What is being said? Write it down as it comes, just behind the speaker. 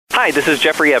Hi, this is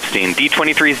Jeffrey Epstein,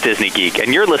 D23's Disney Geek,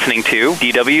 and you're listening to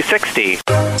DW60.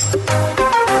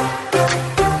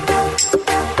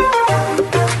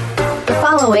 The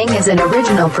following is an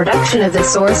original production of the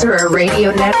Sorcerer Radio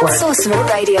Network. Sorcerer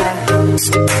Radio.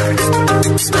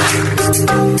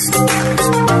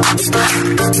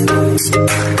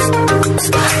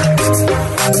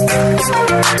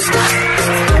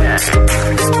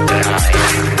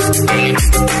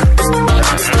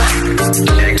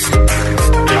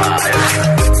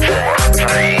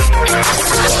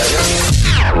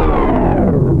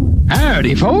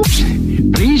 Howdy, folks.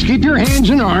 Please keep your hands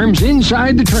and arms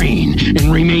inside the train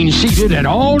and remain seated at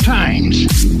all times.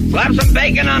 Slap some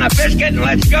bacon on a biscuit and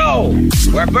let's go.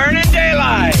 We're burning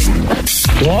daylight.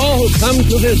 To all who come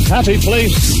to this happy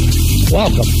place,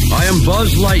 welcome. I am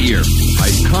Buzz Lightyear. I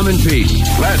come in peace.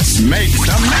 Let's make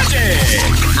some magic.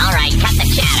 All right, cut the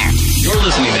chatter. You're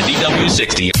listening to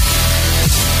DW60.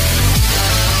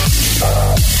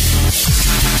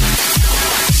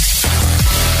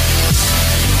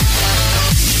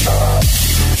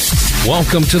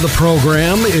 Welcome to the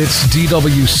program. It's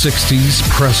DW60's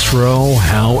Press Row,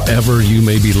 however you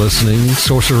may be listening.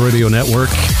 Sorcerer Radio Network,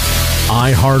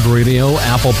 iHeartRadio,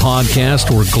 Apple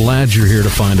Podcast. We're glad you're here to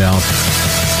find out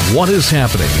what is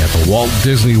happening at the Walt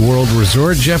Disney World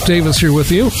Resort. Jeff Davis here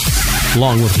with you,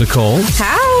 along with Nicole.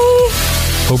 Hi.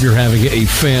 Hope you're having a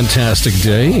fantastic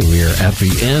day. We are at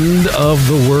the end of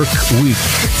the work week.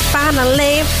 It's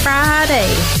finally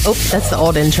Friday. Oh, that's the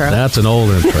old intro. That's an old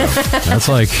intro.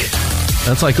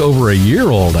 That's like over a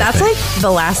year old. That's like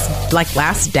the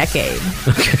last decade.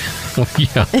 Okay.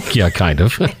 Yeah, kind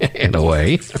of, in a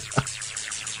way.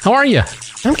 How are you?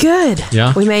 I'm good.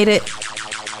 Yeah? We made it.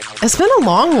 It's been a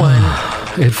long one.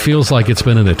 It feels like it's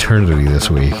been an eternity this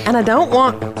week. And I don't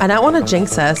want to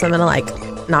jinx us. I'm gonna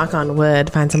knock on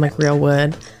wood, find some real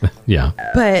wood. Yeah.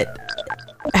 But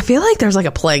I feel like there's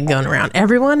a plague going around.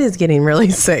 Everyone is getting really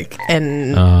sick,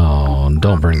 and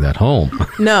don't bring that home.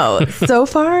 No, so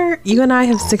far you and I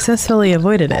have successfully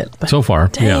avoided it. So far,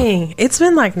 dang, yeah. It's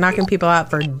been knocking people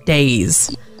out for days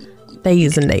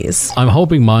and days. I'm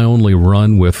hoping my only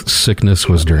run with sickness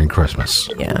was during Christmas.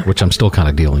 Yeah, which I'm still kind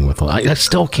of dealing with. I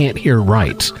still can't hear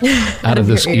right out of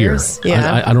this ear.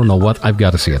 Yeah, I don't know what. I've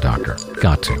got to see a doctor.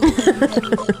 Got to.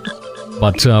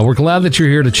 But we're glad that you're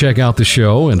here to check out the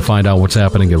show and find out what's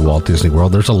happening at Walt Disney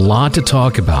World. There's a lot to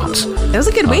talk about. It was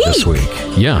a good week. This week.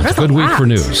 Yeah, it's a good week for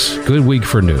news. Good week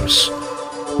for news.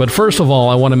 But first of all,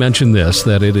 I want to mention this,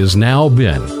 that it has now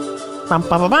been... Bum,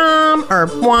 bum, bum, bum, or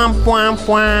wham, wham,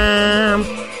 wham.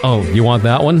 Oh, you want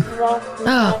that one?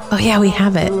 Oh yeah, we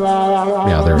have it.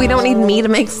 Yeah, we don't need me to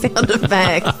make sound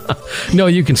effects. No,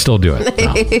 you can still do it.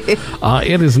 No.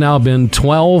 It has now been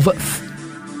 12...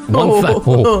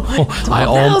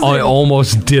 I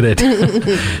almost did it.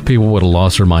 People would have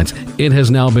lost their minds. It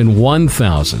has now been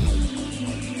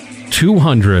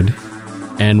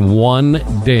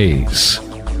 1,201 days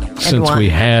since we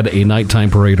had a nighttime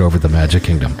parade over the Magic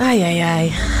Kingdom.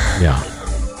 Ay. Yeah.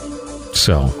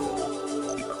 So,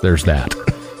 there's that.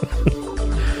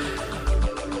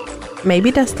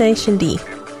 Maybe Destination D,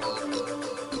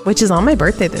 which is on my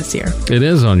birthday this year. It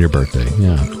is on your birthday,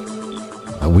 yeah.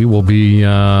 We will be,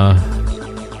 I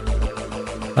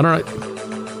don't know,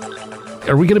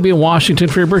 are we going to be in Washington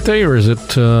for your birthday, or is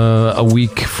it a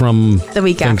week from... The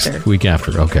week after. Week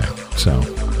after, okay. So...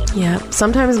 Yeah,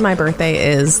 sometimes my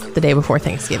birthday is the day before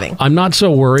Thanksgiving. I'm not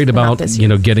so worried about,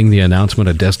 getting the announcement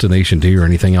of Destination D or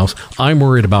anything else. I'm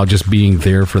worried about just being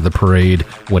there for the parade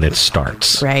when it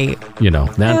starts. Right.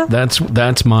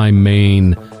 That's my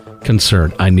main...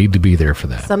 concern. I need to be there for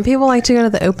that. Some people like to go to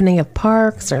the opening of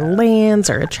parks or lands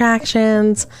or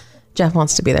attractions. Jeff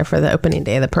wants to be there for the opening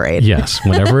day of the parade. Yes,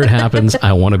 whenever it happens,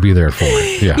 I want to be there for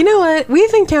it. Yeah. You know what?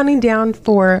 We've been counting down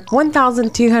for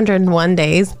 1,201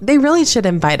 days. They really should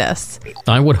invite us.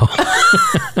 I would hope.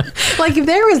 If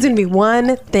there was going to be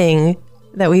one thing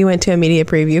that we went to a media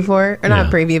preview for, or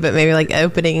not preview, but maybe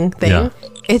opening thing,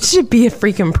 it should be a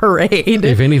freaking parade.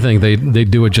 If anything, they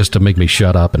do it just to make me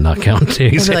shut up and not count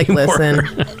days anymore.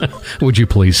 Listen. Would you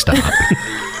please stop?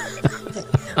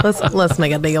 let's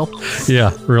make a deal.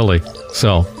 Yeah, really.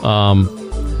 So,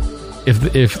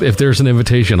 if there's an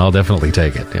invitation, I'll definitely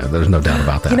take it. Yeah, there's no doubt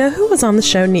about that. You know who was on the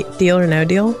show, Deal or No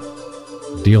Deal?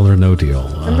 Deal or No Deal.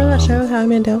 Remember that show, How I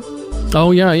Met Deal?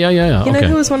 Oh, yeah. You know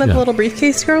who was one of the little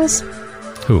briefcase girls?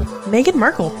 Who? Meghan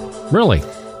Markle. Really?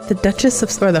 The Duchess of,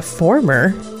 or the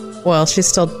former, well,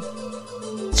 she's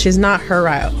not her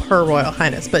Royal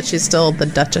Highness, but she's still the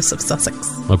Duchess of Sussex.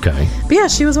 Okay. But yeah,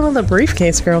 she was one of the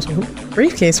briefcase girls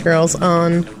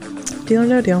on Deal or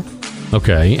No Deal.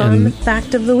 Okay. Fun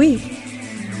fact of the week.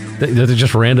 That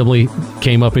just randomly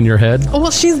came up in your head? Well,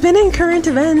 she's been in current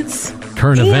events.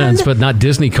 Current events, but not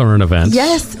Disney current events.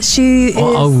 Yes, she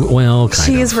is.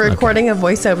 She is recording a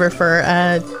voiceover for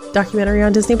a documentary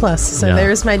on Disney Plus. So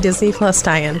there's my Disney Plus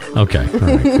tie-in. Okay, all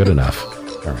right, good enough.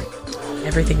 All right.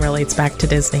 Everything relates back to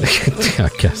Disney. I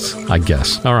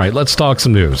guess. All right, let's talk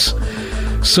some news.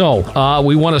 So,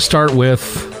 we want to start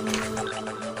with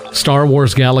Star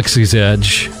Wars Galaxy's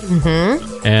Edge. Mm-hmm.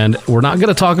 And we're not going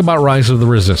to talk about Rise of the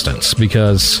Resistance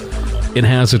because it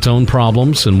has its own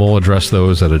problems, and we'll address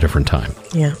those at a different time.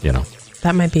 Yeah.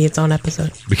 That might be its own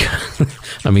episode. Because,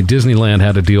 Disneyland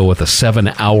had to deal with a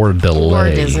 7-hour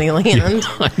delay. Or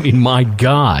Disneyland. My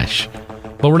gosh.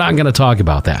 But we're not going to talk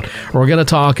about that. We're going to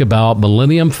talk about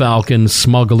Millennium Falcon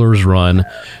Smuggler's Run,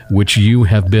 which you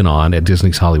have been on at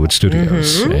Disney's Hollywood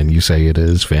Studios. Mm-hmm. And you say it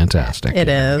is fantastic. It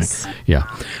is. Yeah.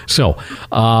 So,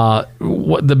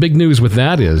 what the big news with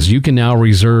that is you can now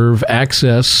reserve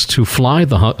access to fly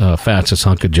the fastest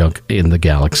hunk of junk in the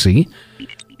galaxy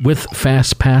with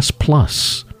FastPass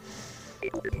Plus.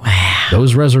 Wow.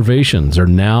 Those reservations are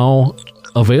now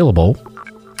available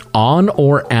on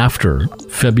or after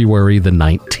February the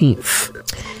 19th.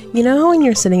 You know when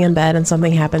you're sitting in bed and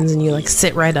something happens and you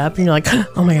sit right up and you're like,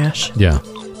 oh my gosh. Yeah.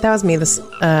 That was me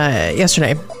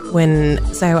yesterday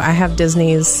so I have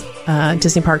Disney's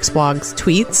Disney Parks blogs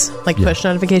tweets, push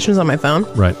notifications on my phone.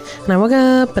 Right. And I woke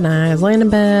up and I was laying in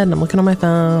bed and I'm looking on my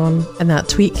phone and that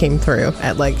tweet came through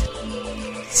at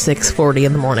 6:40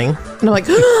 in the morning. And I'm like,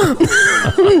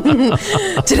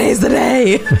 today's the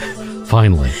day.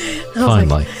 Finally.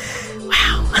 Wow.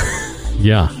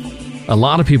 Yeah. A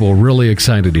lot of people are really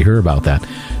excited to hear about that.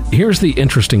 Here's the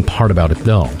interesting part about it,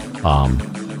 though.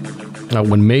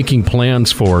 When making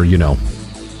plans for,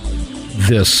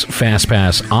 this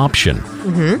FastPass option,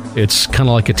 mm-hmm. It's kind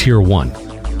of like a tier 1.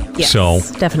 Yes, so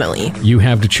definitely. You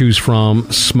have to choose from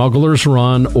Smuggler's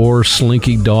Run or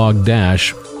Slinky Dog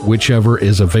Dash, whichever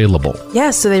is available.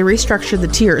 Yeah, so they restructured the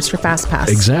tiers for FastPass.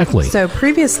 Exactly. So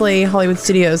previously, Hollywood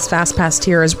Studios FastPass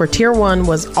tiers were tier 1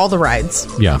 was all the rides.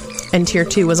 Yeah. And tier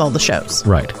 2 was all the shows.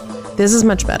 Right. This is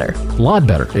much better. A lot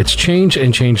better. It's changed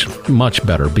much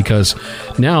better because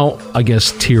now, I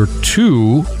guess, tier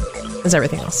 2 is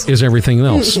everything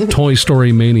else. Toy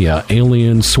Story Mania,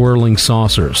 Alien Swirling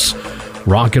Saucers,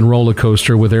 Rock and Roller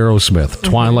Coaster with Aerosmith, mm-hmm.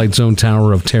 Twilight Zone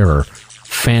Tower of Terror,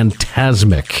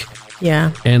 Phantasmic.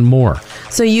 Yeah. And more.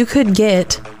 So you could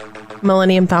get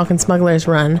Millennium Falcon Smuggler's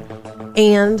Run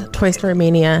and Toy Story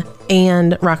Mania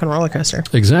and Rock and Roller Coaster.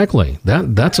 Exactly.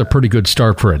 That's a pretty good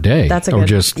start for a day. Or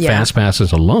just Fast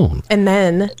Passes alone. And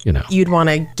then you'd want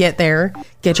to get there,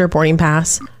 get your boarding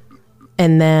pass,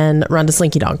 and then run to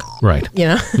Slinky Dog. Right.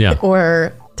 Yeah.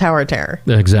 Or Tower of Terror.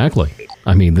 Exactly.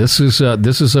 This is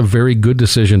a very good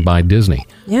decision by Disney.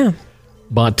 Yeah.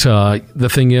 But the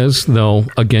thing is, though,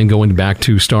 again, going back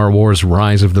to Star Wars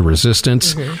Rise of the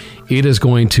Resistance, mm-hmm. it is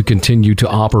going to continue to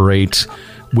operate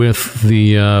with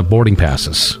the boarding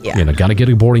passes. Yeah. Got to get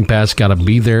a boarding pass, got to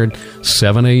be there at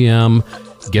 7 a.m.,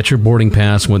 get your boarding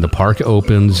pass when the park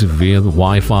opens via the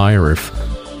Wi-Fi or if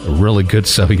a really good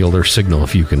cellular signal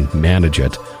if you can manage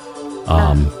it.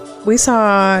 We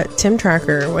saw Tim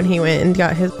Tracker when he went and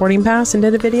got his boarding pass and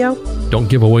did a video. Don't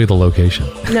give away the location.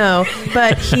 No,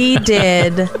 but he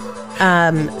did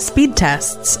speed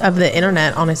tests of the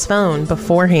internet on his phone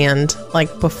beforehand,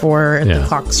 before the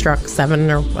clock struck 7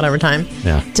 or whatever time,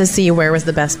 to see where was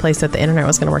the best place that the internet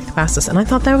was going to work the fastest. And I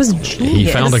thought that was genius. He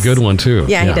found a good one, too.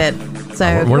 Yeah, he did.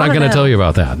 So we're not going to tell you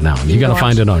about that now. You got to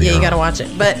find it on your own. Yeah, you got to watch it.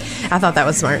 But I thought that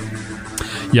was smart.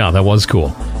 Yeah, that was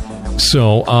cool.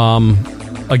 So,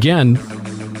 again,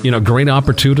 great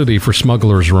opportunity for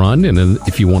Smuggler's Run, and then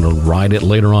if you want to ride it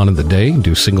later on in the day,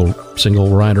 do single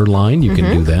rider line, you mm-hmm.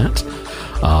 can do that.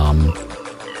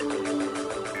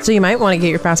 So you might want to get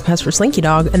your Fast Pass for Slinky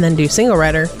Dog and then do single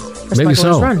rider for Smuggler's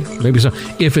Run. Maybe so.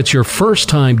 If it's your first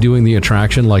time doing the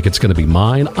attraction, like it's going to be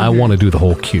mine, mm-hmm. I want to do the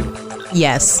whole queue.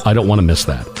 Yes. I don't want to miss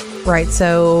that. Right.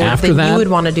 So after that, you would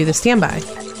want to do the standby.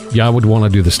 Yeah, I would want to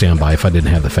do the standby if I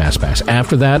didn't have the Fast Pass.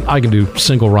 After that, I can do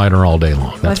single rider all day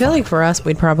long. I feel like for us,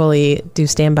 we'd probably do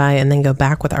standby and then go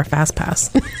back with our Fast Pass.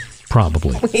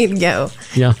 Probably. We'd go.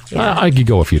 Yeah. I could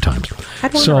go a few times.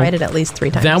 I'd want to ride it at least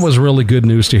 3 times. That was really good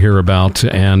news to hear about,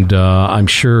 and I'm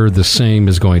sure the same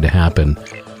is going to happen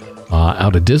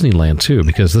out at Disneyland, too,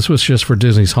 because this was just for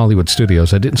Disney's Hollywood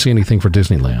Studios. I didn't see anything for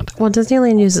Disneyland. Well,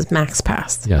 Disneyland uses Max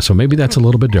Pass. Yeah, so maybe that's a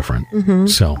little bit different. Mm-hmm.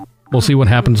 So we'll see what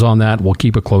happens on that. We'll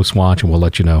keep a close watch, and we'll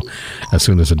let you know as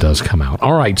soon as it does come out.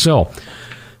 All right, so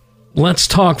let's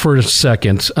talk for a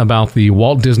second about the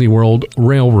Walt Disney World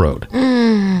Railroad.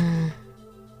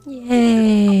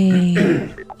 Yay.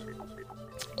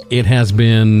 It has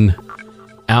been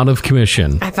out of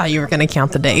commission. I thought you were going to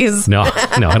count the days. No,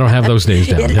 I don't have those days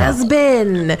down. It has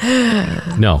been.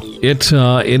 No, it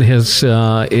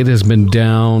has been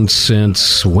down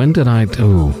since, when did a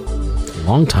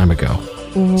long time ago.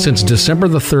 Since December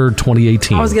the 3rd,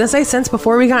 2018. I was going to say since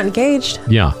before we got engaged.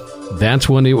 Yeah, that's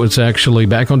when it was actually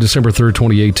back on December 3rd,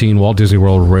 2018, Walt Disney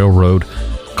World Railroad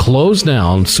closed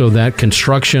down so that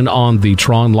construction on the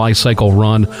Tron Life Cycle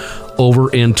run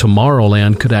over in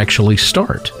Tomorrowland could actually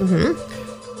start.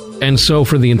 Mm-hmm. And so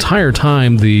for the entire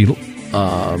time, the, the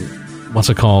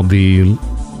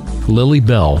Lily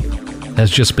Bell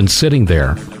has just been sitting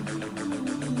there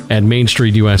at Main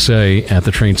Street USA at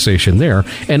the train station there.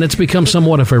 And it's become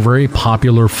somewhat of a very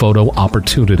popular photo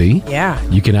opportunity. Yeah.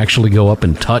 You can actually go up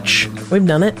and touch. We've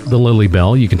done it. The Lily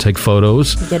Bell. You can take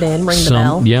photos. Get in, ring the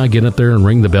bell. Yeah, get up there and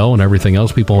ring the bell and everything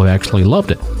else. People have actually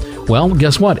loved it. Well,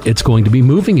 guess what? It's going to be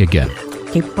moving again.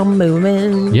 Keep on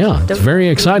moving. Yeah, it's very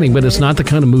exciting, but it's not the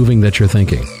kind of moving that you're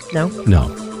thinking. No.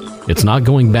 It's not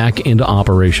going back into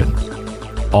operation.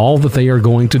 All that they are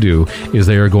going to do is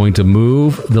they are going to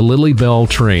move the Lily Bell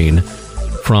train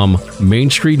from Main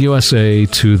Street USA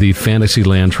to the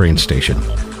Fantasyland train station.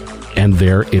 And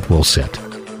there it will sit.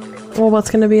 Well,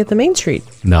 what's going to be at the Main Street?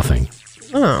 Nothing.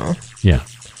 Oh. Yeah.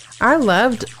 I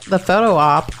loved the photo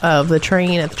op of the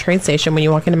train at the train station when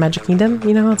you walk into Magic Kingdom.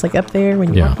 You know, it's like up there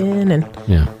when you walk in and...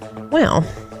 Yeah. Well.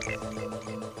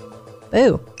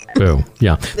 Boo. Boo.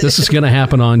 Yeah. This is going to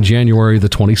happen on January the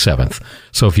 27th.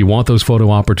 So if you want those photo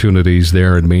opportunities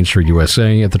there at Main Street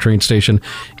USA at the train station,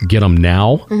 get them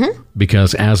now. Mm-hmm.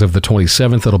 Because as of the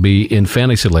 27th, it'll be in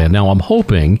Fantasyland. Now, I'm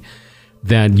hoping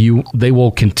that they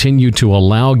will continue to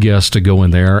allow guests to go in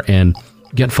there and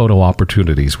get photo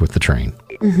opportunities with the train.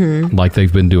 Mm-hmm. Like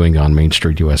they've been doing on Main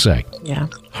Street USA. Yeah.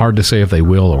 Hard to say if they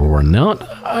will or not.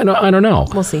 I don't know.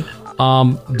 We'll see.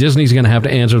 Disney's going to have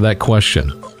to answer that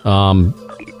question.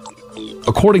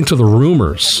 According to the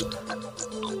rumors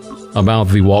about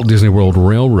the Walt Disney World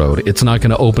Railroad, it's not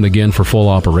going to open again for full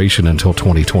operation until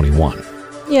 2021.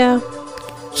 Yeah.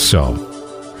 So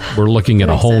we're looking at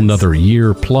a whole nother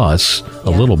year plus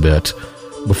a little bit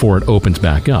before it opens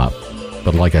back up.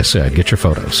 But like I said, get your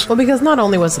photos. Well, because not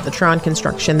only was it the Tron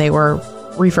construction, they were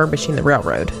refurbishing the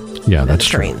railroad. Yeah, that's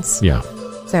true. Trains. Yeah.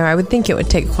 So I would think it would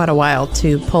take quite a while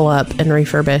to pull up and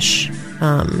refurbish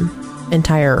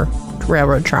entire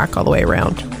railroad track all the way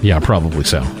around. Yeah, probably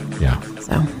so. Yeah.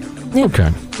 So, yeah.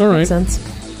 Okay. All right. Makes sense.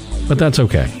 But that's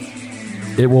okay.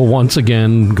 It will once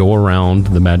again go around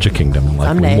the Magic Kingdom like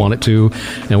Someday. we want it to.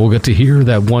 And we'll get to hear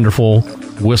that wonderful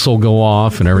whistle go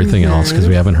off and everything else because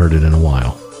we haven't heard it in a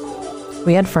while.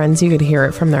 We had friends, you could hear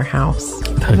it from their house.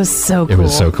 It was so cool. It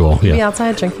was so cool, yeah. Be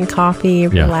outside drinking coffee,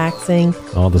 relaxing.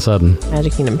 All of a sudden.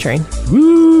 Magic Kingdom train.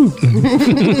 Woo!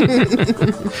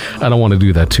 I don't want to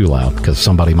do that too loud because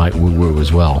somebody might woo-woo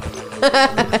as well.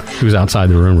 Who's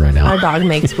outside the room right now? Our dog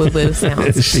makes woo-woo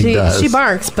sounds. She does. She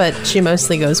barks, but she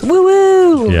mostly goes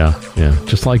woo-woo. Yeah.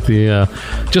 Just like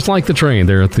the train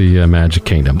there at the Magic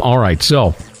Kingdom. All right,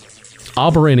 so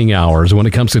operating hours when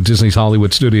it comes to Disney's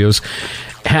Hollywood Studios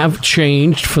have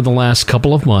changed for the last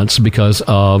couple of months because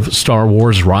of Star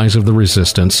Wars Rise of the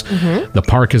Resistance. Mm-hmm. The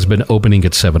park has been opening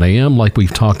at 7 a.m. like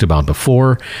we've talked about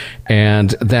before,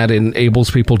 and that enables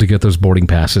people to get those boarding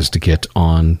passes to get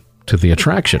on to the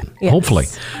attraction, hopefully.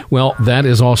 Well, that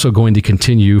is also going to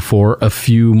continue for a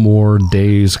few more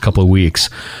days, a couple of weeks.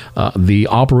 The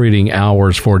operating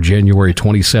hours for January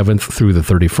 27th through the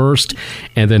 31st,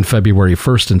 and then February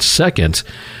 1st and 2nd,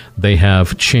 they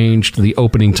have changed the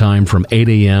opening time from 8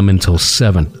 a.m. until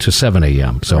 7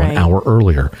 a.m., so an hour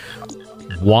earlier.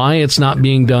 Why it's not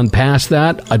being done past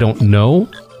that, I don't know.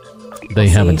 They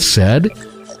haven't said.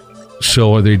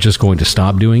 So are they just going to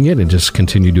stop doing it and just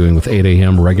continue doing with 8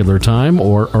 a.m. regular time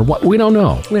or what? We don't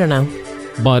know. We don't know.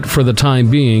 But for the time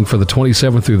being, for the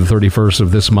 27th through the 31st of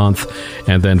this month,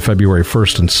 and then February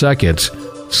 1st and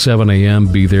 2nd, 7 a.m.,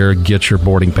 be there, get your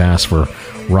boarding pass for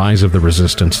Rise of the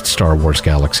Resistance at Star Wars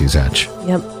Galaxy's Edge.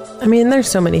 Yep. I mean, there's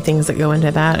so many things that go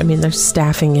into that. I mean, there's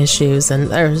staffing issues,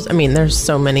 and there's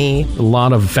so many... A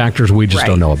lot of factors we just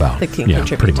don't know about. That can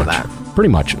contribute to that. Pretty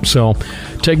much. So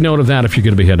take note of that if you're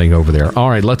going to be heading over there. All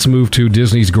right, let's move to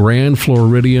Disney's Grand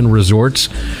Floridian Resorts,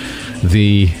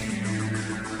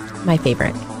 my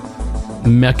favorite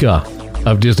mecca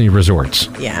of Disney resorts.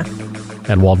 Yeah.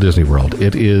 At Walt Disney World.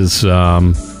 It is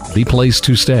the place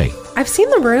to stay. I've seen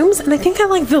the rooms, and I think I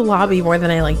like the lobby more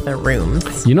than I like the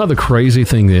rooms. You know, the crazy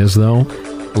thing is, though,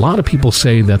 a lot of people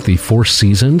say that the Four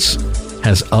Seasons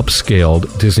has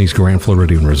upscaled Disney's Grand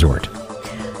Floridian Resort.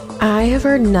 I have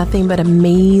heard nothing but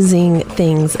amazing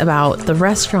things about the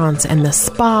restaurants and the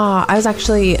spa. I was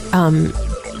actually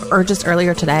or just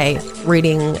earlier today,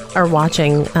 reading or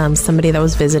watching somebody that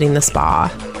was visiting the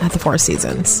spa at the Four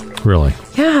Seasons. Really?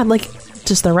 Yeah, like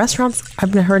just the restaurants.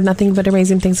 I've heard nothing but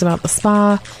amazing things about the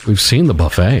spa. We've seen the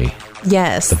buffet.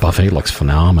 Yes. The buffet looks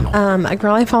phenomenal. A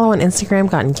girl I follow on Instagram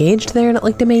got engaged there and it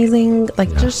looked amazing. Like,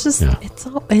 it's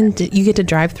all, and you get to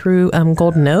drive through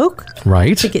Golden Oak.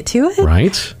 Right. To get to it.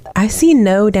 Right. I see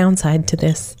no downside to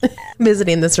this,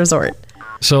 visiting this resort.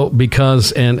 So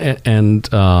because, and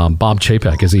Bob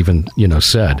Chapek has even,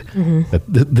 said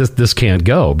that this can't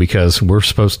go because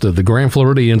the Grand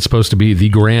Floridian's supposed to be the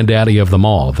granddaddy of them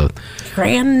all. The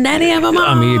granddaddy of them all.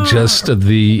 I mean, just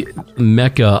the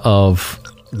mecca of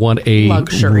what a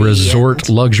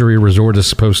luxury resort is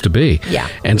supposed to be. Yeah.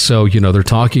 And so, they're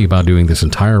talking about doing this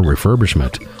entire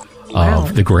refurbishment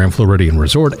of the Grand Floridian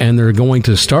Resort. And they're going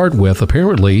to start with,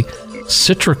 apparently,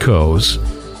 Citrico's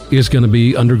is going to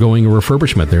be undergoing a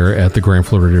refurbishment there at the Grand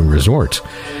Floridian Resort.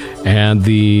 And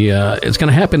it's going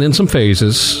to happen in some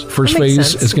phases. First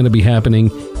phase is going to be happening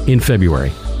in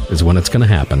February is when it's going to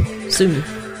happen. Soon.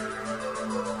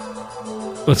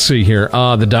 Let's see here.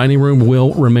 The dining room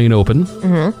will remain open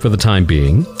for the time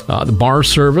being. The bar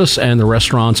service and the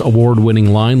restaurant's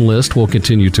award-winning line list will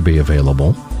continue to be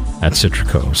available at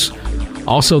Citrico's.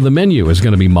 Also, the menu is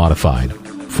going to be modified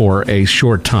for a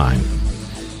short time,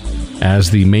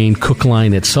 as the main cook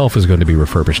line itself is going to be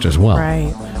refurbished as well.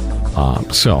 Right.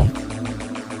 So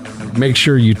make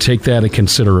sure you take that into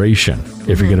consideration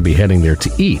if you're going to be heading there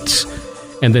to eat.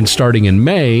 And then starting in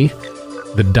May,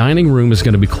 the dining room is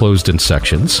going to be closed in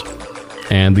sections,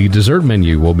 and the dessert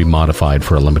menu will be modified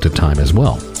for a limited time as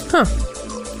well. Huh.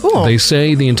 Cool. They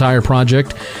say the entire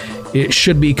project, it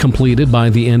should be completed by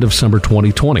the end of summer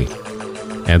 2020.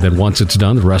 And then once it's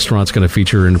done, the restaurant's going to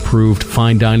feature an improved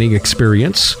fine dining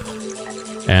experience.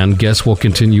 And guests will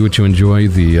continue to enjoy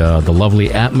the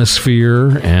lovely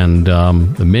atmosphere and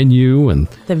the menu and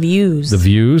the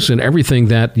views and everything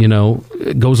that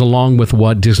goes along with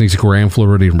what Disney's Grand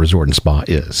Floridian Resort and Spa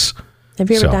is. Have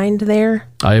you ever dined there?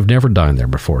 I have never dined there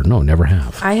before. No, never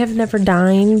have. I have never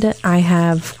dined. I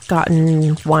have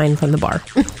gotten wine from the bar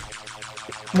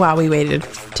while we waited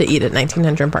to eat at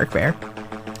 1900 Park Fair.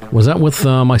 Was that with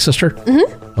my sister?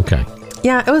 Mm-hmm. Okay.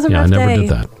 Yeah, it was a rough day. I never did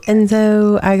that. And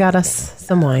so I got us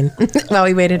some wine while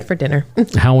we waited for dinner.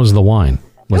 How was the wine?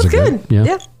 Was it good?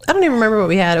 Yeah. I don't even remember what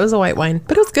we had. It was a white wine,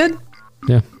 but it was good.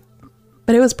 Yeah.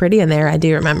 But it was pretty in there, I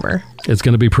do remember. It's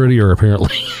going to be prettier,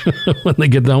 apparently, when they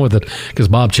get done with it, because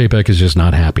Bob Chapek is just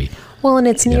not happy. Well, and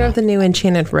it's near the new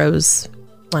Enchanted Rose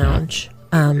Lounge.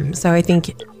 So I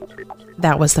think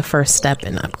that was the first step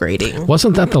in upgrading.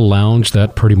 Wasn't that the lounge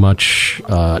that pretty much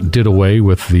did away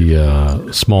with the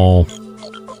small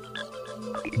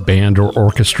band or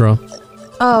orchestra?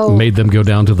 Oh. Made them go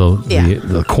down to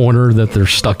the corner that they're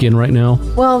stuck in right now?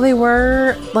 Well, they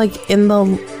were like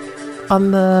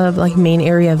on the like main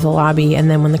area of the lobby, and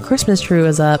then when the Christmas tree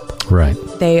was up, right,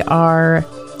 they are,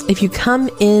 if you come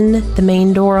in the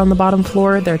main door on the bottom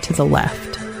floor, they're to the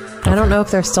left. Okay. I don't know if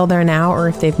they're still there now or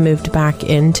if they've moved back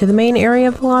into the main area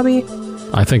of the lobby.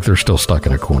 I think they're still stuck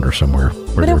in a corner somewhere.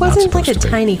 But it wasn't like a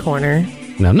tiny corner.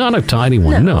 No, not a tiny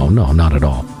one. No, not at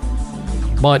all.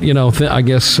 But, I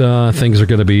guess things are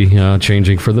going to be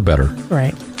changing for the better.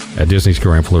 Right. At Disney's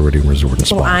Grand Floridian Resort and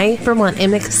Spa. Well, I, for one,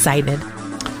 am excited.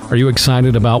 Are you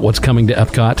excited about what's coming to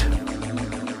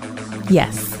Epcot?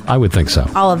 Yes. I would think so.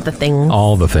 All of the things.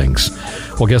 All the things.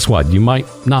 Well, guess what? You might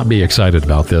not be excited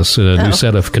about this. A new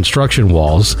set of construction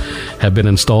walls have been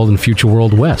installed in Future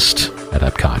World West at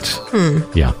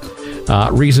Epcot. Yeah.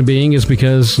 Reason being is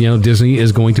because, Disney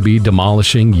is going to be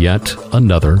demolishing yet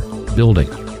another building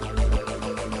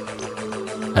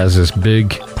as this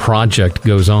big project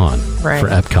goes on for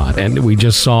Epcot. And we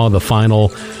just saw the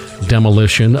final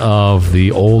demolition of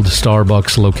the old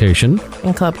Starbucks location.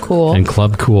 And Club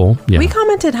Cool. Yeah. We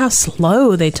commented how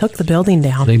slow they took the building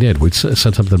down. They did. We said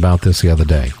something about this the other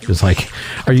day. It's like,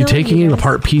 are you taking it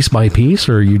apart piece by piece,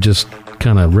 or are you just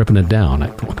kind of ripping it down?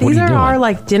 These are our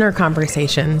like dinner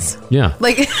conversations. Yeah.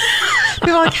 Like,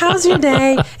 people are like, how's your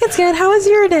day? It's good. How was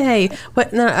your day?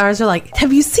 But no, ours are like,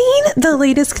 have you seen the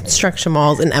latest construction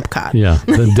walls in Epcot? Yeah.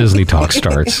 The Disney talk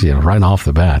starts, right off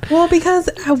the bat. Well, because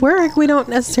at work, we don't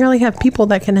necessarily have people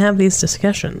that can have these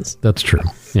discussions. That's true.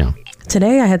 Yeah.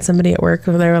 Today, I had somebody at work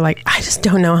where they were like, I just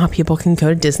don't know how people can go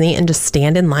to Disney and just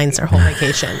stand in lines their whole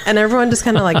vacation. And everyone just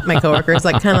kind of like, my coworkers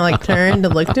like kind of like turned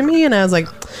and looked at me, and I was like,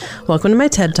 welcome to my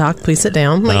TED Talk. Please sit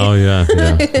down. Like, oh, yeah.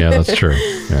 That's true.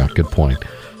 Yeah, good point.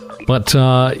 But,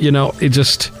 it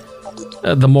just,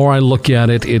 the more I look at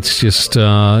it, it's just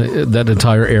that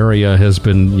entire area has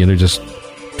been, just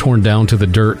torn down to the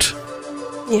dirt.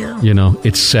 Yeah. You know,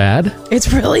 it's sad.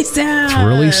 It's really sad. It's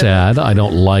really sad. I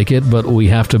don't like it, but we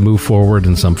have to move forward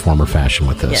in some form or fashion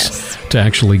with this to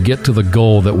actually get to the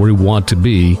goal that we want to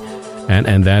be,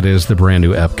 and that is the brand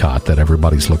new Epcot that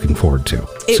everybody's looking forward to.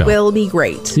 It will be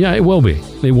great. Yeah, it will be.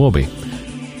 It will be.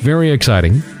 Very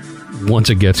exciting once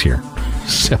it gets here.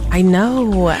 So, I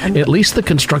know. At least the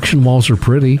construction walls are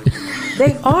pretty.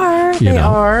 They are. They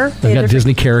are. They've got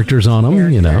Disney characters on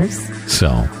them, you know. So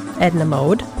Edna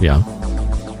mode. Yeah.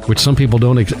 Which some people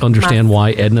don't understand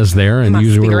why Edna's there, and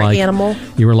usually we're like, animal.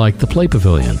 You were like the Play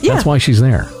Pavilion. Yeah. That's why she's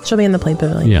there. She'll be in the Play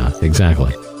Pavilion. Yeah,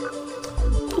 exactly.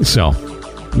 So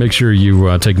make sure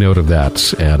you take note of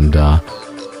that, and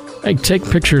take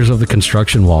pictures of the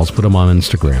construction walls, put them on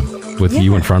Instagram with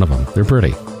you in front of them. They're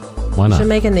pretty. Why not? Should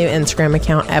make a new Instagram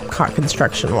account, Epcot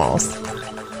Construction Walls.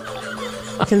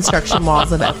 Construction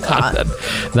walls of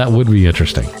Epcot. That would be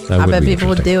interesting. I bet people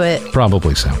would do it.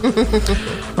 Probably so.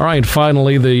 All right,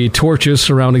 finally, the torches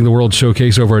surrounding the World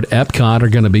Showcase over at Epcot are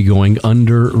going to be going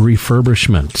under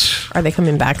refurbishment. Are they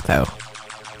coming back, though?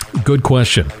 Good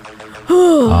question.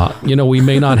 We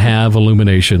may not have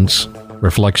Illuminations,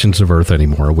 Reflections of Earth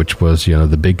anymore, which was,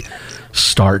 the big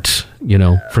start,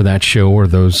 for that show, or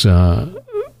those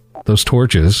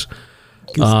torches.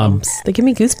 Goosebumps. They give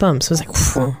me goosebumps. It was like,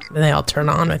 whew, and they all turn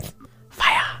on with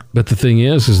fire. But the thing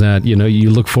is that, you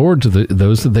look forward to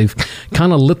those that they've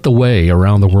kind of lit the way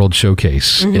around the World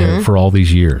Showcase for all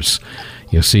these years.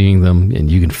 Seeing them, and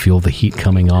you can feel the heat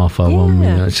coming off of them.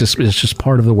 It's just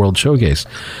part of the World Showcase.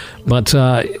 But,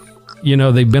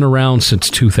 they've been around since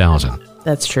 2000.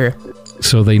 That's true.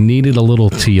 So they needed a little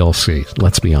TLC,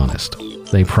 let's be honest.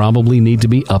 They probably need to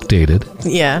be updated.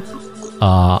 Yeah.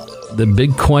 The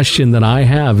big question that I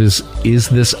have is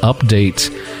this update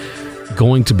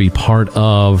going to be part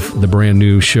of the brand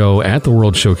new show at the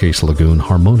World Showcase Lagoon,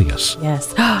 Harmonious?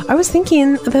 Yes. I was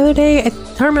thinking the other day,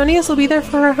 Harmonious will be there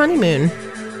for our honeymoon.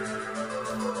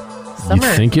 Summer.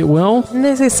 You think it will? Didn't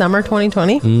they say summer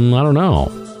 2020? I don't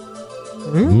know.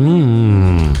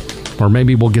 Or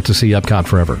maybe we'll get to see Epcot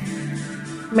forever.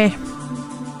 Meh.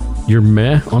 You're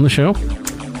meh on the show?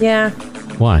 Yeah.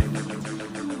 Why?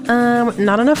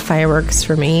 Not enough fireworks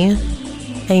for me,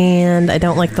 and I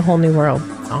don't like the Whole New World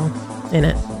song in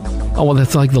it. Oh, well,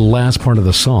 that's like the last part of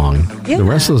the song. Yeah. The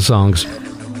rest of the song's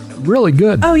really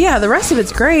good. Oh, yeah, the rest of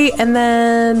it's great, and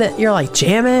then you're like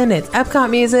jamming, it's Epcot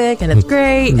music, and it's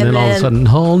great, and then all of a sudden,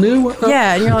 Whole New World.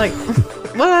 Yeah, and you're like,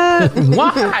 what?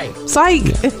 Why? Psych.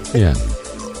 Yeah.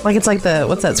 Like it's like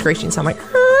what's that screeching sound like?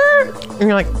 And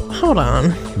you're like, hold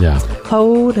on. Yeah.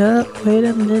 Hold up. Wait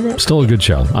a minute. Still a good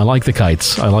show. I like the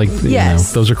kites. I like,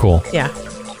 those are cool. Yeah.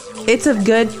 It's a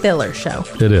good filler show.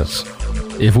 It is.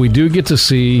 If we do get to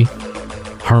see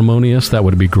Harmonious, that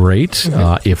would be great.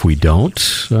 If we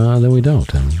don't, then we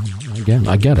don't. And again,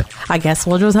 I get it. I guess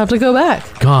we'll just have to go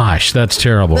back. Gosh, that's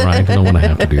terrible, right? I don't want to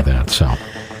have to do that. So,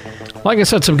 like I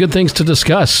said, some good things to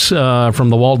discuss from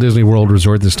the Walt Disney World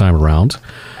Resort this time around.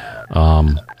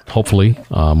 Hopefully,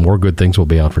 more good things will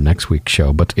be out for next week's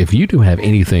show. But if you do have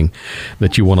anything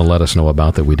that you want to let us know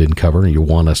about that we didn't cover and you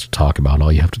want us to talk about,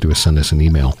 all you have to do is send us an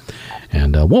email.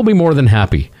 And we'll be more than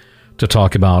happy to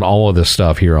talk about all of this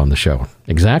stuff here on the show.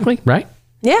 Exactly, right?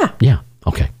 Yeah. Yeah.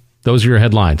 Okay. Those are your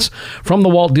headlines from the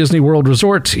Walt Disney World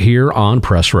Resort here on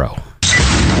Press Row.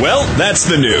 Well, that's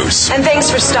the news. And thanks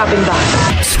for stopping by.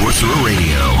 Sorcerer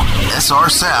Radio,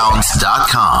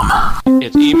 srsounds.com.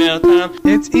 It's email time.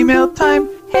 It's email time.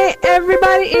 Hey,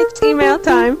 everybody, it's email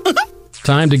time.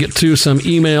 Time to get to some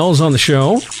emails on the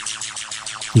show.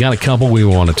 Got a couple we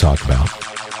want to talk about.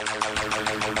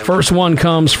 First one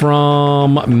comes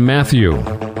from Matthew.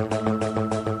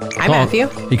 Hi, Matthew.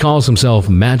 He calls himself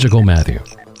Magical Matthew.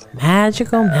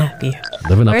 Magical Matthew.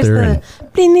 Living up there.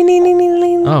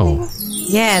 Oh.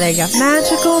 Yeah, there you go.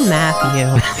 Magical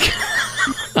Matthew.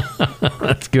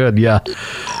 That's good, yeah.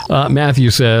 Matthew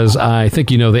says, I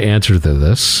think you know the answer to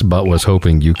this, but was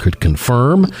hoping you could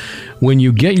confirm. When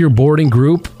you get your boarding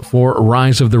group for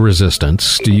Rise of the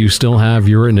Resistance, do you still have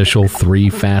your initial 3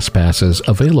 fast passes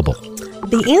available?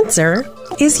 The answer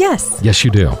is yes. Yes,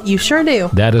 you do. You sure do.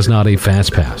 That is not a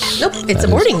fast pass. Nope, it's a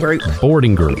boarding group.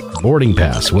 Boarding group, boarding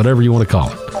pass, whatever you want to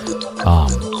call it.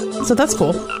 So that's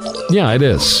cool. Yeah, it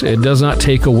is. It does not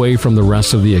take away from the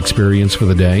rest of the experience for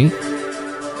the day,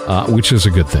 which is a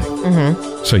good thing.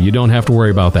 Mm-hmm. So you don't have to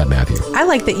worry about that, Matthew. I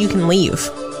like that you can leave.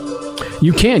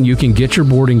 You can. You can get your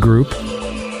boarding group.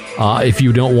 If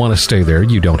you don't want to stay there,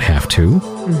 you don't have to.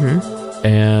 Mm-hmm.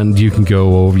 And you can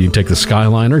go over, you can take the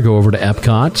Skyliner, go over to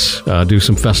Epcot, do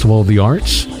some Festival of the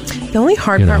Arts. The only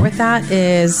hard part with that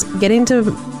is getting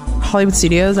to Hollywood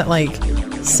Studios at like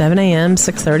 7 a.m.,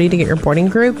 6:30 to get your boarding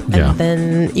group. And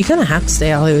then you kind of have to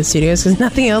stay at Hollywood Studios because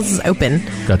nothing else is open.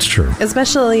 That's true.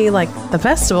 Especially like the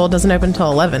festival doesn't open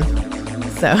until 11.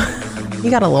 So you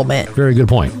got a little bit. Very good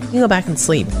point. You can go back and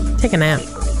sleep. Take a nap.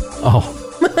 Oh,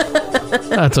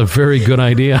 that's a very good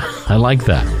idea. I like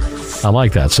that.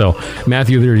 So,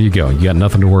 Matthew, there you go. You got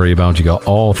nothing to worry about. You got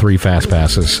all 3 fast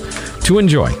passes to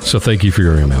enjoy. So thank you for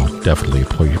your email. Definitely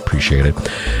appreciate it.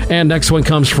 And next one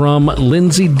comes from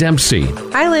Lindsay Dempsey.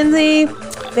 Hi, Lindsay.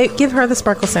 Give her the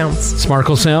sparkle sounds.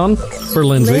 Sparkle sound for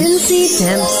Lindsay. Lindsay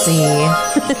Dempsey.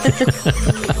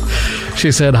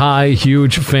 She said, hi,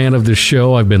 huge fan of the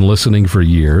show. I've been listening for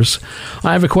years.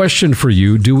 I have a question for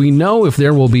you. Do we know if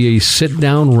there will be a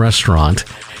sit-down restaurant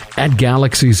at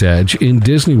Galaxy's Edge in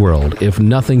Disney World? If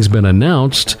nothing's been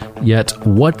announced yet,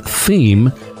 what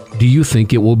theme do you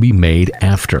think it will be made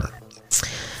after?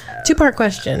 2-part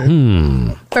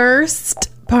question. First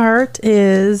part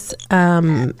is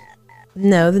no,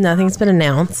 nothing's been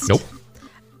announced. Nope.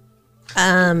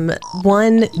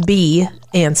 1B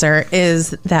answer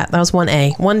is that was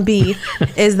 1A. 1B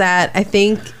is that I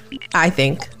think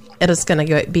it is going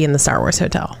to be in the Star Wars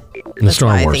Hotel. In the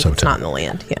Star Wars Hotel. It's not in the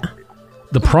land. Yeah.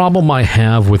 The problem I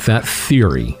have with that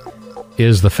theory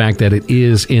is the fact that it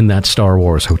is in that Star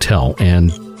Wars hotel.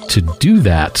 And to do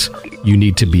that, you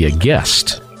need to be a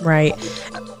guest. Right.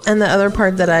 And the other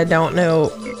part that I don't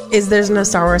know is there's no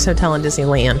Star Wars hotel in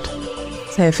Disneyland.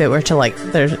 So if it were to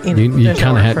there's you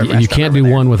kind of have you can't do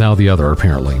one without the other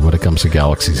apparently when it comes to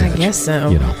Galaxy's Edge. I guess so.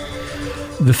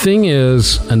 The thing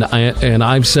is, and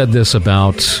I've said this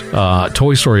about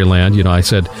Toy Story Land. I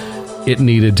said it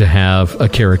needed to have a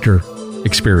character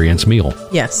experience meal.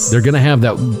 Yes. They're going to have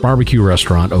that barbecue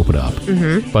restaurant open up,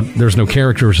 but there's no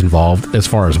characters involved as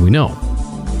far as we know.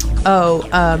 Oh,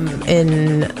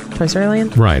 in Toy Story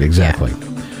Land? Right, exactly.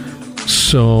 Yeah.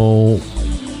 So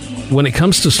when it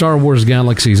comes to Star Wars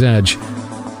Galaxy's Edge,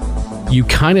 you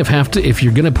kind of have to, if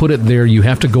you're going to put it there, you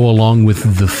have to go along with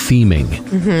the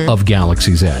theming of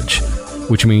Galaxy's Edge,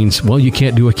 which means, well, you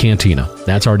can't do a cantina.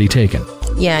 That's already taken.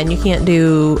 Yeah, and you can't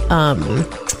do,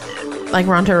 like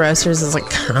Ronto Roasters is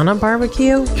kind of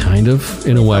barbecue. Kind of,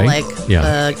 in a way.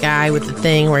 The guy with the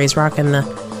thing where he's rocking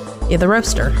the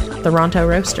roaster, the Ronto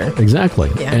Roaster.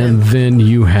 Exactly. Yeah. And then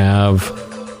you have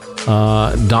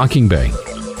Docking Bay.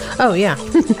 Oh, yeah.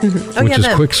 Which is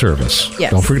quick service.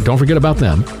 Yes. Don't forget about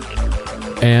them.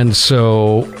 And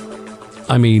so,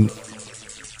 I mean,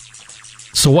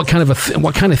 what kind of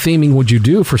theming would you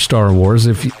do for Star Wars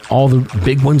if all the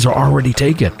big ones are already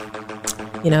taken?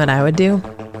 You know what I would do?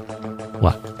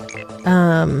 What?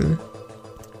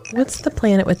 What's the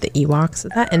planet with the Ewoks?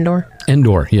 Is that Endor?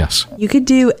 Endor, yes. You could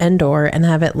do Endor and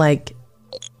have it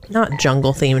not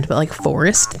jungle themed, but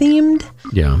forest themed.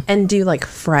 Yeah. And do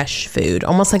fresh food,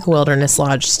 almost like Wilderness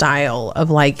Lodge style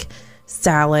of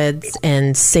salads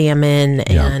and salmon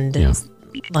and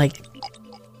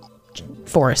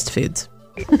forest foods.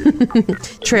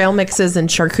 Trail mixes and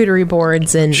charcuterie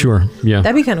boards and sure, yeah.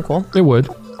 That'd be kind of cool. It would.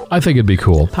 I think it'd be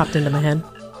cool. Popped into my head.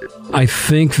 I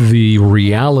think the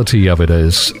reality of it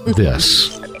is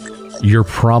this. You're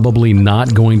probably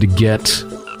not going to get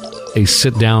a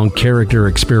sit-down character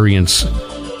experience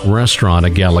restaurant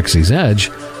at Galaxy's Edge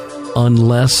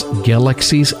unless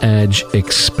Galaxy's Edge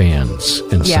expands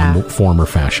in some form or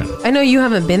fashion. I know you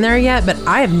haven't been there yet, but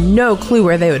I have no clue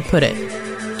where they would put it.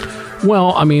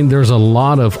 Well, I mean, there's a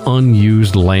lot of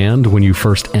unused land when you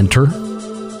first enter.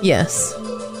 Yes.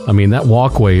 I mean, that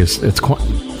walkway it's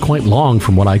quite long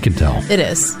from what I can tell. It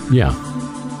is. Yeah.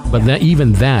 But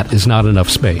even that is not enough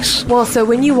space. Well, so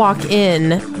when you walk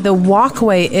in, the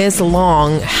walkway is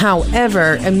long.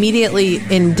 However, immediately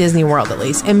in Disney World, at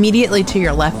least, immediately to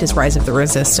your left is Rise of the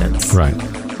Resistance. Right.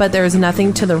 But there's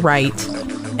nothing to the right.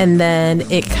 And then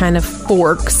it kind of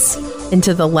forks. And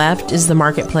to the left is the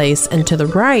marketplace. And to the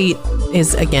right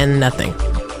is, again, nothing.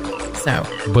 So.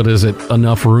 But is it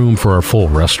enough room for a full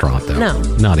restaurant, though? No.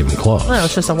 Not even close. No,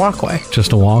 it's just a walkway.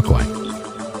 Just a walkway.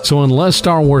 So unless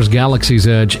Star Wars Galaxy's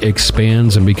Edge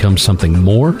expands and becomes something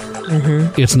more,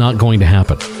 it's not going to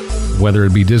happen. Whether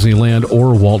it be Disneyland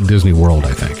or Walt Disney World,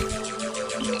 I think.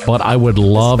 But I would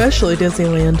love... Especially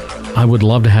Disneyland. I would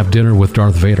love to have dinner with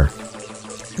Darth Vader.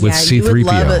 With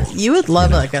C-3PO. You would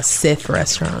love a Sith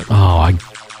restaurant. Oh,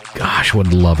 I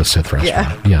would love a Sith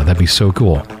restaurant. Yeah, that'd be so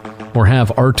cool. Or have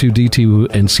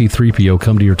R2-D2 and C-3PO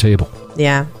come to your table.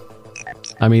 Yeah.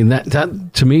 I mean,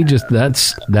 that to me, just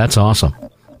that's awesome.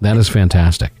 That is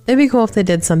fantastic. It'd be cool if they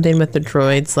did something with the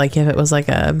droids, like if it was like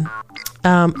a,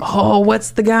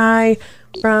 what's the guy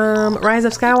from Rise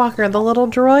of Skywalker, the little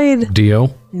droid? Dio?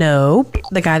 Nope.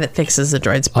 The guy that fixes the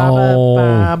droids.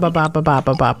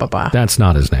 That's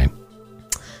not his name.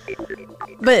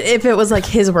 But if it was like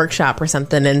his workshop or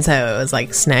something, and so it was like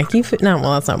snacky food. No,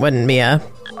 well, wouldn't be a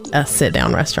sit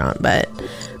down restaurant. But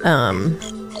I'm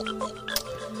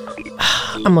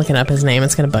looking up his name.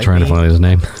 It's gonna bug me. Trying to find his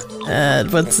name.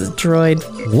 What's droid?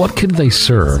 What could they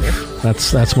serve?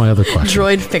 That's my other question.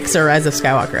 Droid Fixer, Rise of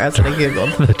Skywalker. That's what I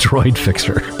googled. The Droid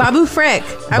Fixer. Babu Frick.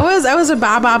 I was a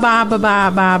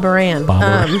Baran.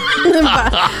 Babu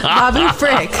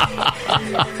Frick.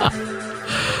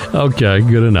 Okay,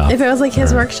 good enough. If it was like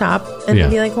his workshop, and it'd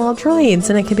be like, well, droids,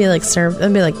 and it could be like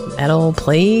it'd be like metal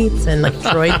plates and like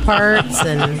droid parts,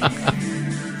 and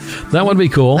that would be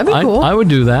cool. That'd be cool. I would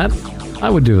do that.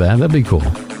 That'd be cool.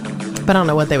 But I don't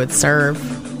know what they would serve.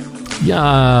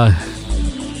 Yeah,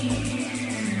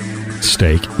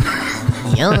 steak,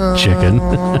 chicken.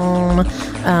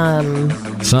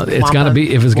 So it's got to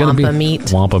be Wampa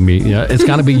meat. Wampa meat. Yeah, it's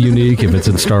got to be unique if it's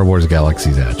in Star Wars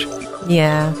Galaxy's Edge.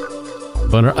 Yeah.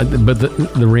 But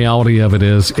the reality of it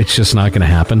is, it's just not going to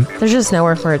happen. There's just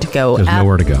nowhere for it to go. There's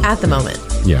nowhere to go at the moment.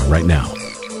 Yeah, right now.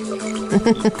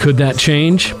 Could that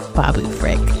change? Babu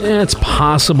Frick. It's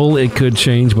possible it could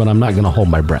change, but I'm not going to hold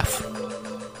my breath.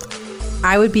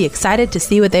 I would be excited to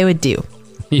see what they would do.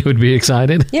 You would be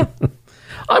excited? Yeah.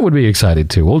 I would be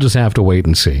excited too. We'll just have to wait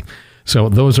and see. So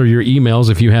those are your emails.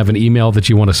 If you have an email that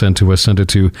you want to send to us, send it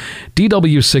to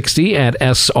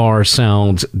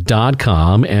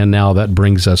dw60@srsounds.com. And now that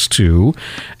brings us to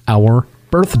our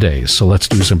birthdays. So let's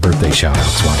do some birthday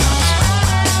shout-outs. Why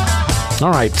not?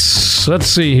 All right, let's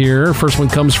see here. First one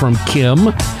comes from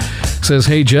Kim. Says,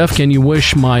 hey, Jeff, can you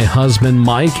wish my husband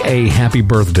Mike a happy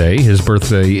birthday? His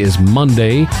birthday is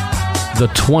Monday, the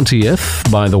 20th.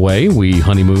 By the way, we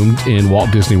honeymooned in Walt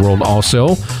Disney World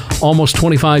also almost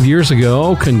 25 years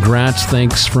ago. Congrats.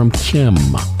 Thanks from Kim.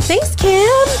 Thanks, Kim.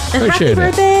 And Appreciate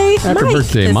happy birthday, Happy Mike.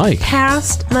 birthday, Mike.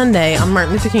 Past Monday on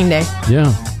Martin Luther King Day.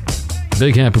 Yeah.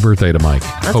 Big happy birthday to Mike.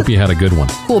 Hope you had a good one.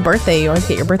 Cool birthday. You always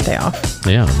get your birthday off.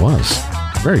 Yeah, it was.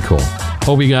 Very cool.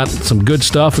 Hope you got some good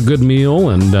stuff, a good meal,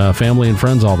 and family and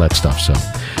friends, all that stuff. So,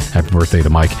 happy birthday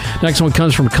to Mike. Next one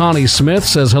comes from Connie Smith.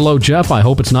 Says, hello, Jeff. I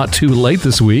hope it's not too late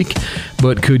this week,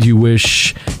 but could you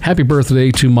wish happy birthday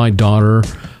to my daughter,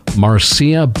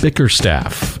 Marcia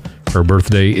Bickerstaff? Her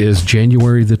birthday is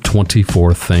January the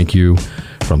 24th. Thank you,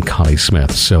 from Connie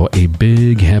Smith. So, a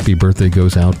big happy birthday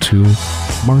goes out to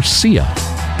Marcia.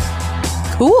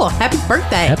 Cool. Happy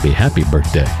birthday. Happy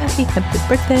birthday. Happy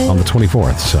birthday. On the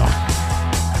 24th, so...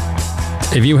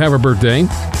 If you have a birthday,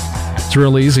 it's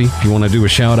real easy. If you want to do a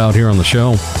shout out here on the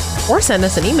show, or send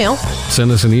us an email.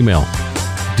 Send us an email.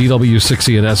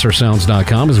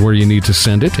 dw60@srsounds.com is where you need to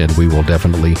send it, and we will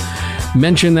definitely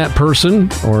mention that person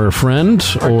or a friend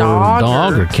or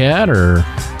dog or cat or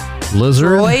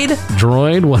lizard,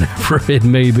 droid, whatever it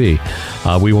may be.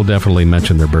 We will definitely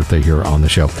mention their birthday here on the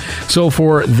show. So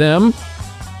for them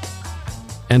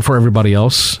and for everybody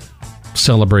else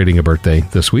celebrating a birthday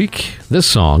this week, this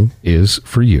song is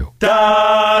for you.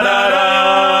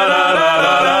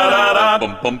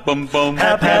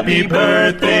 Happy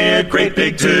birthday, a great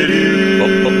big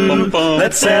to-do.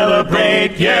 Let's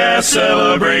celebrate, yeah,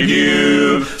 celebrate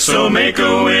you. So make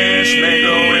a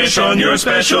wish on your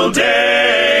special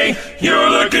day. You're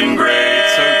looking great,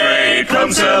 so great,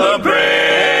 come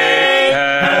celebrate.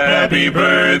 Happy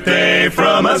birthday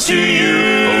from us to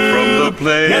you. From the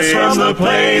place, yes, from the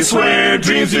place where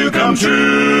dreams do come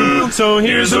true. So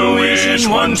here's a wish,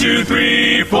 1, 2,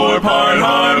 3, 4-part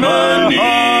harmony.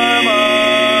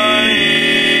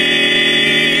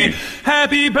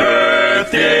 Happy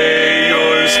birthday,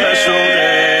 your special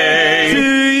day. To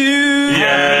you.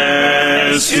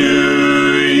 Yes,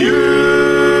 to you.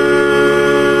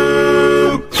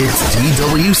 It's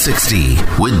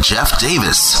DW60 with Jeff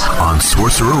Davis on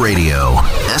Sorcerer Radio,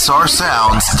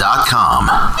 srsounds.com.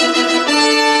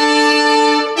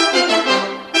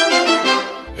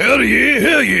 Hear ye,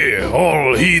 hear ye,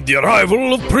 all heed the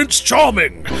arrival of Prince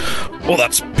Charming. Well,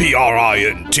 that's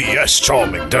P-R-I-N-T-S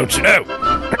Charming, don't you know?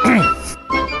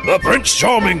 The Prince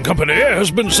Charming Company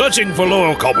has been searching for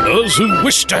loyal commoners who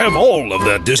wish to have all of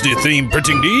their Disney-themed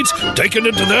printing needs taken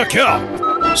into their care.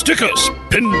 Stickers,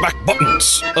 pin-back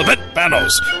buttons, event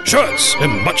banners, shirts,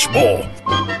 and much more.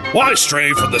 Why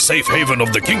stray from the safe haven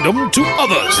of the kingdom to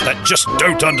others that just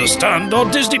don't understand our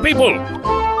Disney people?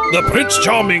 The Prince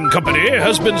Charming Company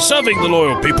has been serving the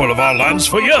loyal people of our lands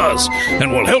for years and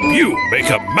will help you make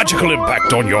a magical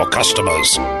impact on your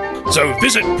customers. So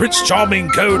visit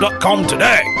PrinceCharmingCo.com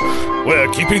today. We're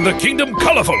keeping the kingdom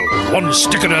colorful, one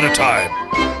sticker at a time.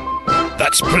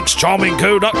 That's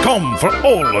PrinceCharmingCo.com for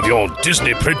all of your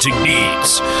Disney printing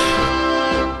needs.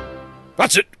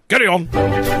 That's it. Carry on.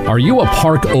 Are you a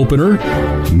park opener?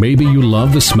 Maybe you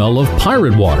love the smell of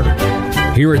pirate water.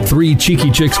 here at 3 Cheeky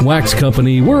Chicks Wax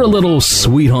Company, we're a little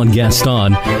sweet on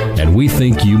Gaston, and we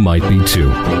think you might be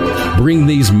too. Bring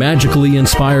these magically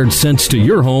inspired scents to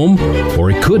your home,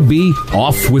 or it could be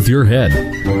off with your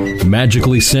head.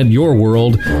 Magically scent your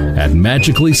world at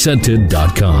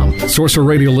magicallyscented.com. Sorcerer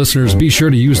Radio listeners, be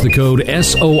sure to use the code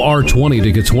SOR20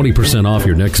 to get 20% off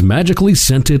your next magically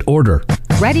scented order.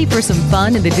 Ready for some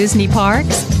fun in the Disney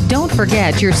parks? Don't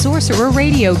forget your Sorcerer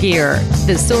Radio gear.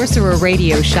 The Sorcerer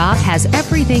Radio shop has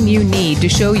everything you need to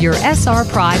show your SR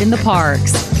pride in the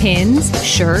parks. Pins,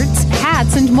 shirts,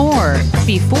 hats, and more.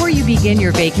 Before you begin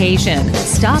your vacation,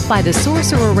 stop by the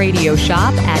Sorcerer Radio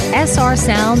shop at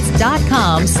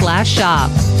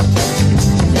srsounds.com/shop.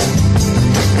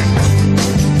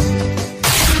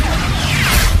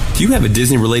 Do you have a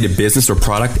Disney-related business or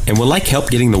product and would like help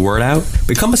getting the word out?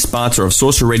 Become a sponsor of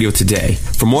Sorcerer Radio today.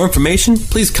 For more information,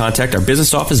 please contact our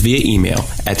business office via email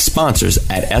at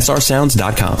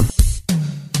sponsors@srsounds.com.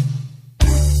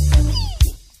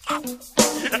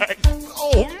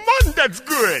 Oh, man, that's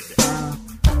good.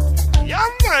 Yeah,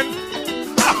 man.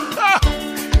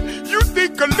 You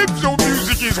think Calypso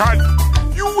music is hot?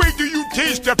 You wait till you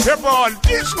taste the pepper on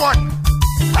this one.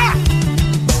 Ha!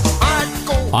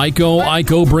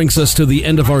 Iko brings us to the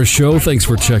end of our show. Thanks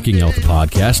for checking out the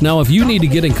podcast. Now, if you need to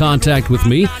get in contact with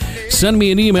me, send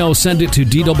me an email. Send it to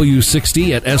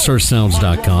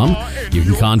dw60@srsounds.com. You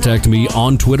can contact me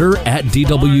on Twitter at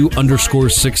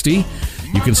DW_60.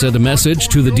 You can send a message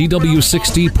to the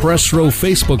DW60 Press Row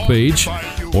Facebook page,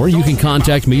 or you can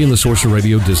contact me in the Sorcerer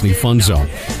Radio Disney Fun Zone.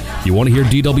 You want to hear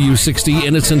DW60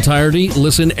 in its entirety?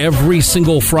 Listen every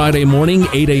single Friday morning,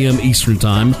 8 a.m. Eastern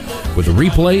Time, with a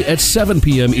replay at 7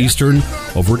 p.m. Eastern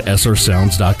over at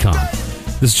srsounds.com.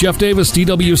 This is Jeff Davis,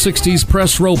 DW60's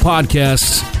Press Row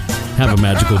Podcasts. Have a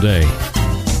magical day.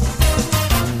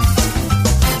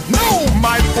 No,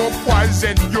 my purpose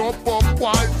and your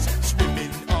purpose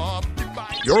swimming up.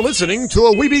 You're listening to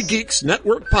a Weeby Geeks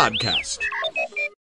Network podcast.